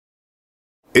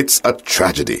It's a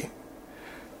tragedy.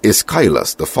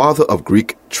 Aeschylus, the father of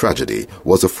Greek tragedy,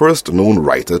 was the first known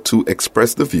writer to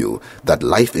express the view that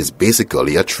life is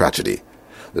basically a tragedy.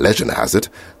 Legend has it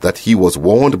that he was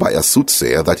warned by a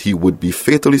soothsayer that he would be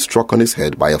fatally struck on his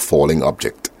head by a falling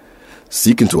object.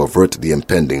 Seeking to avert the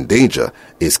impending danger,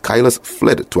 Aeschylus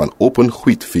fled to an open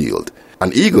wheat field.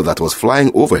 An eagle that was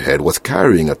flying overhead was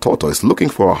carrying a tortoise looking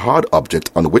for a hard object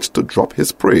on which to drop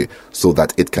his prey so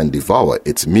that it can devour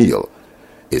its meal.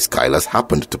 Aeschylus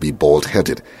happened to be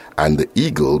bald-headed, and the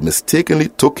eagle mistakenly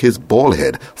took his bald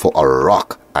head for a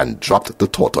rock and dropped the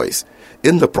tortoise.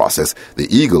 In the process,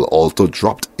 the eagle also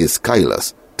dropped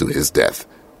Aeschylus to his death.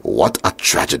 What a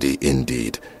tragedy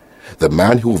indeed! The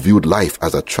man who viewed life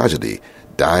as a tragedy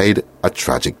died a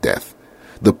tragic death.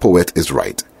 The poet is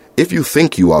right. If you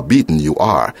think you are beaten, you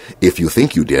are. If you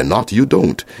think you dare not, you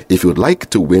don't. If you'd like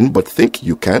to win but think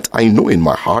you can't, I know in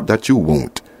my heart that you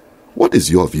won't. What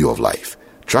is your view of life?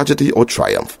 Tragedy or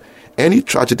triumph? Any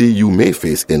tragedy you may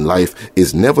face in life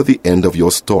is never the end of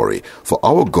your story, for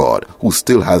our God, who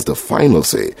still has the final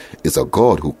say, is a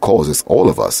God who causes all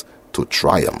of us to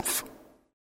triumph.